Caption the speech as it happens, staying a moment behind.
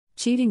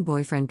Cheating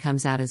boyfriend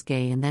comes out as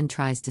gay and then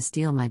tries to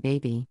steal my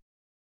baby.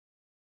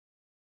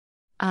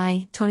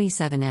 I,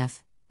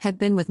 27F, have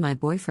been with my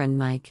boyfriend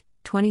Mike,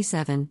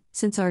 27,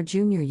 since our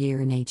junior year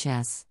in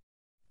HS.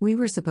 We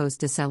were supposed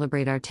to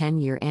celebrate our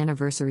 10-year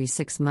anniversary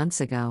 6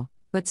 months ago,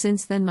 but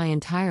since then my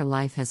entire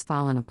life has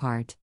fallen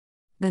apart.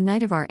 The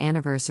night of our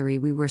anniversary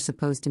we were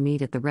supposed to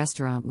meet at the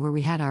restaurant where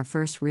we had our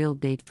first real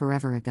date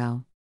forever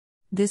ago.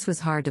 This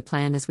was hard to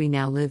plan as we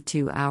now live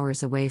 2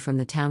 hours away from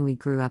the town we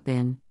grew up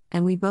in,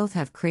 and we both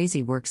have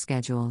crazy work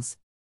schedules.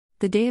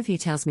 The day of he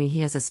tells me he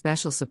has a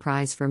special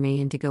surprise for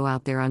me and to go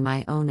out there on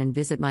my own and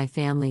visit my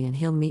family and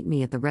he'll meet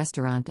me at the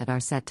restaurant at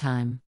our set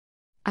time.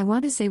 I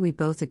want to say we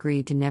both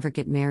agreed to never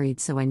get married,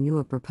 so I knew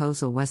a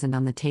proposal wasn't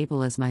on the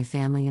table as my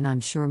family and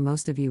I'm sure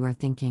most of you are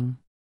thinking.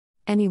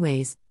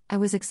 Anyways, I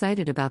was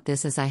excited about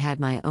this as I had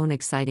my own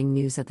exciting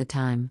news at the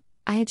time.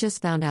 I had just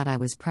found out I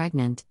was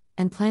pregnant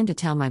and planned to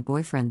tell my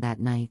boyfriend that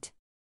night.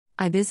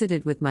 I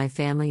visited with my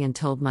family and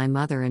told my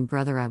mother and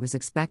brother I was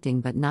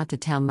expecting but not to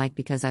tell Mike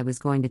because I was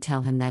going to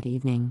tell him that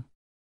evening.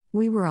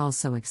 We were all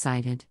so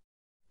excited.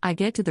 I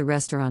get to the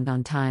restaurant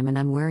on time and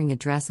I'm wearing a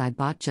dress I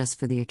bought just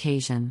for the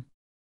occasion.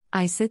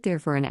 I sit there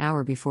for an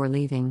hour before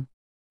leaving.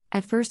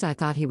 At first I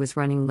thought he was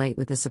running late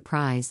with a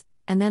surprise,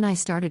 and then I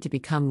started to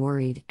become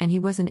worried and he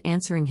wasn't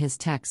answering his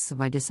texts, so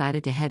I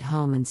decided to head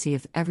home and see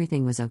if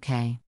everything was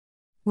okay.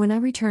 When I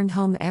returned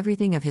home,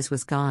 everything of his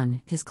was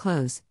gone: his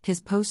clothes, his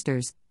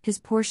posters, his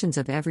portions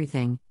of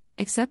everything,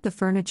 except the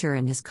furniture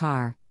and his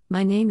car.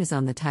 My name is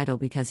on the title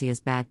because he has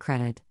bad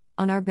credit.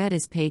 On our bed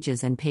is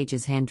pages and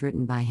pages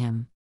handwritten by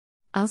him.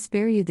 I'll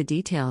spare you the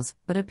details,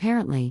 but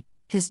apparently,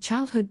 his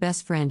childhood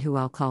best friend, who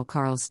I'll call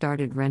Carl,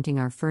 started renting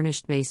our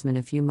furnished basement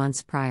a few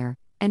months prior,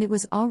 and it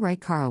was all right.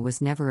 Carl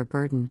was never a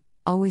burden,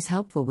 always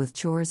helpful with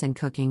chores and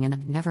cooking, and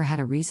I've never had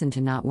a reason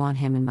to not want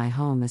him in my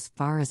home. As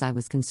far as I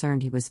was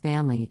concerned, he was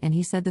family, and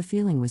he said the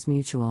feeling was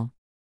mutual.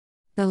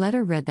 The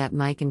letter read that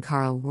Mike and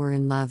Carl were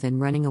in love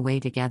and running away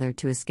together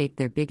to escape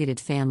their bigoted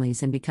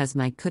families, and because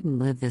Mike couldn't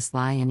live this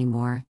lie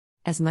anymore.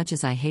 As much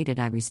as I hate it,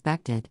 I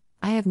respect it.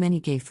 I have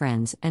many gay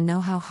friends and know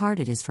how hard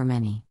it is for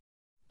many.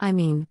 I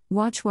mean,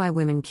 watch Why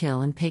Women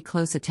Kill and pay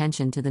close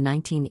attention to the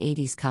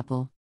 1980s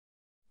couple.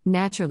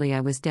 Naturally,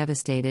 I was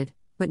devastated,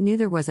 but knew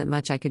there wasn't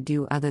much I could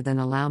do other than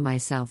allow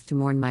myself to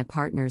mourn my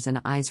partner's and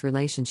I's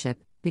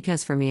relationship,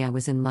 because for me I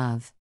was in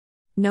love.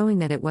 Knowing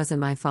that it wasn't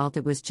my fault,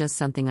 it was just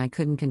something I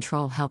couldn't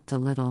control, helped a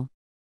little.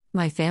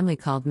 My family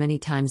called many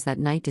times that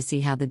night to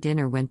see how the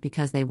dinner went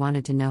because they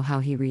wanted to know how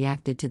he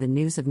reacted to the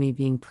news of me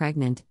being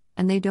pregnant,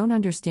 and they don't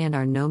understand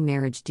our no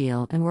marriage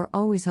deal and were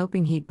always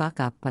hoping he'd buck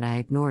up, but I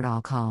ignored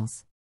all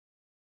calls.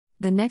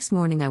 The next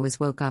morning I was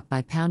woke up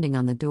by pounding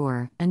on the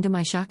door, and to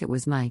my shock it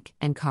was Mike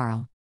and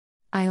Carl.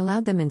 I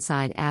allowed them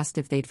inside, asked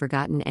if they'd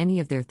forgotten any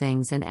of their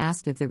things, and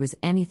asked if there was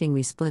anything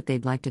we split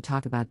they'd like to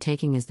talk about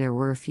taking, as there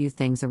were a few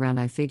things around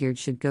I figured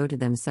should go to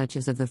them, such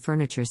as of the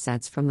furniture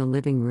sets from the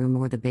living room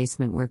or the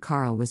basement where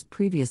Carl was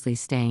previously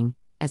staying,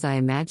 as I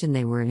imagined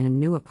they were in a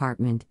new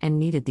apartment and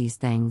needed these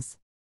things.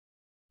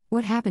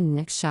 What happened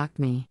next shocked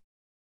me.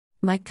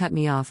 Mike cut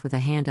me off with a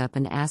hand up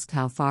and asked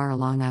how far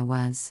along I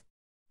was.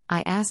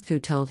 I asked who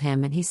told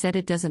him, and he said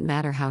it doesn't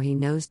matter how he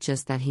knows,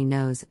 just that he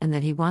knows and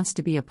that he wants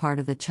to be a part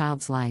of the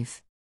child's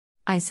life.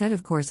 I said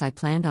of course I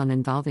planned on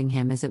involving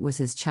him, as it was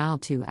his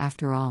child too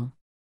after all.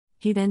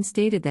 He then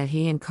stated that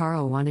he and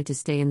Carl wanted to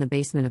stay in the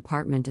basement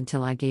apartment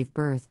until I gave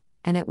birth,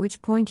 and at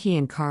which point he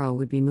and Carl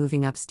would be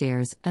moving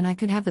upstairs and I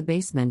could have the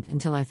basement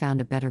until I found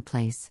a better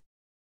place.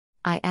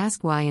 I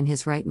asked why in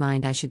his right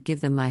mind I should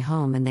give them my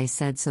home, and they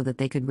said so that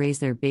they could raise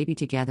their baby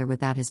together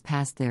without his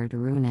past there to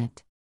ruin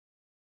it.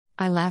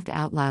 I laughed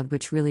out loud,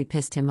 which really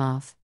pissed him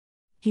off.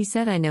 He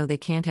said I know they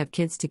can't have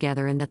kids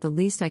together and that the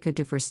least I could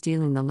do for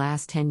stealing the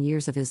last 10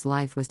 years of his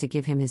life was to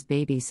give him his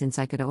baby, since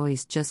I could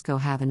always just go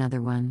have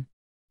another one.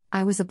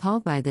 I was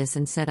appalled by this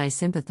and said I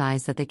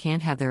sympathize that they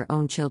can't have their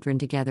own children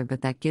together,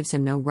 but that gives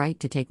him no right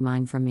to take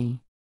mine from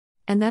me.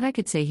 And that I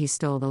could say he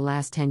stole the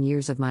last 10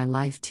 years of my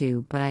life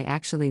too, but I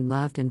actually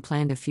loved and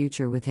planned a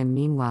future with him.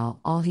 Meanwhile,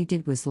 all he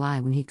did was lie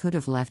when he could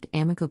have left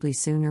amicably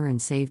sooner and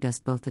saved us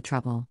both the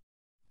trouble.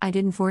 I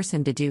didn't force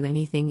him to do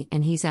anything,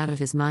 and he's out of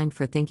his mind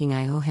for thinking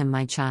I owe him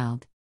my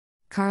child.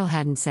 Carl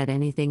hadn't said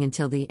anything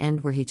until the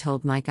end, where he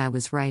told Mike I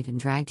was right and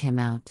dragged him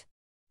out.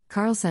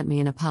 Carl sent me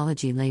an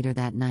apology later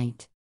that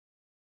night.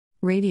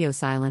 Radio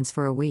silence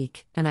for a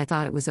week, and I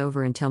thought it was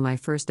over until my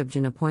first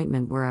of-June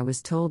appointment, where I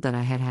was told that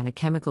I had had a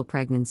chemical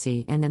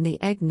pregnancy and then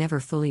the egg never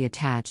fully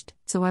attached,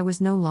 so I was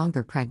no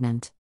longer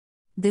pregnant.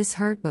 This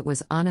hurt, but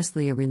was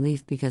honestly a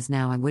relief, because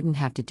now I wouldn't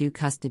have to do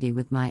custody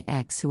with my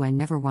ex, who I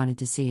never wanted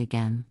to see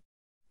again.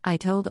 I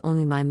told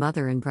only my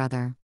mother and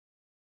brother.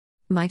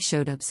 Mike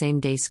showed up same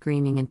day,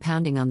 screaming and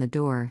pounding on the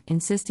door,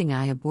 insisting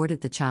I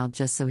aborted the child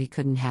just so he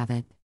couldn't have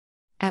it.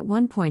 At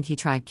one point he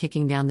tried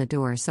kicking down the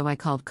door, so I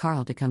called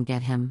Carl to come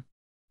get him.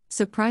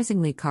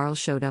 Surprisingly, Carl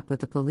showed up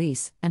with the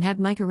police and had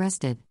Mike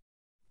arrested.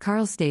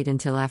 Carl stayed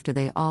until after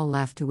they all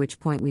left, to which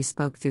point we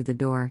spoke through the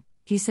door.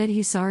 He said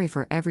he's sorry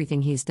for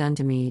everything he's done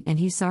to me and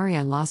he's sorry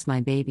I lost my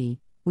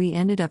baby, We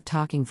ended up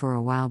talking for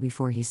a while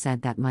before he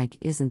said that Mike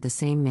isn't the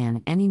same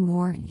man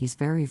anymore and he's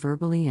very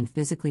verbally and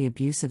physically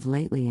abusive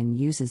lately and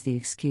uses the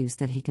excuse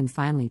that he can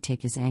finally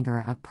take his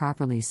anger out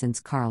properly since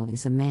Carl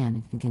is a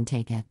man and can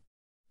take it.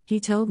 He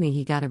told me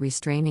he got a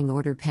restraining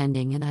order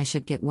pending and I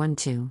should get one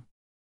too.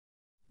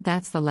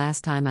 That's the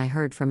last time I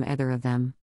heard from either of them.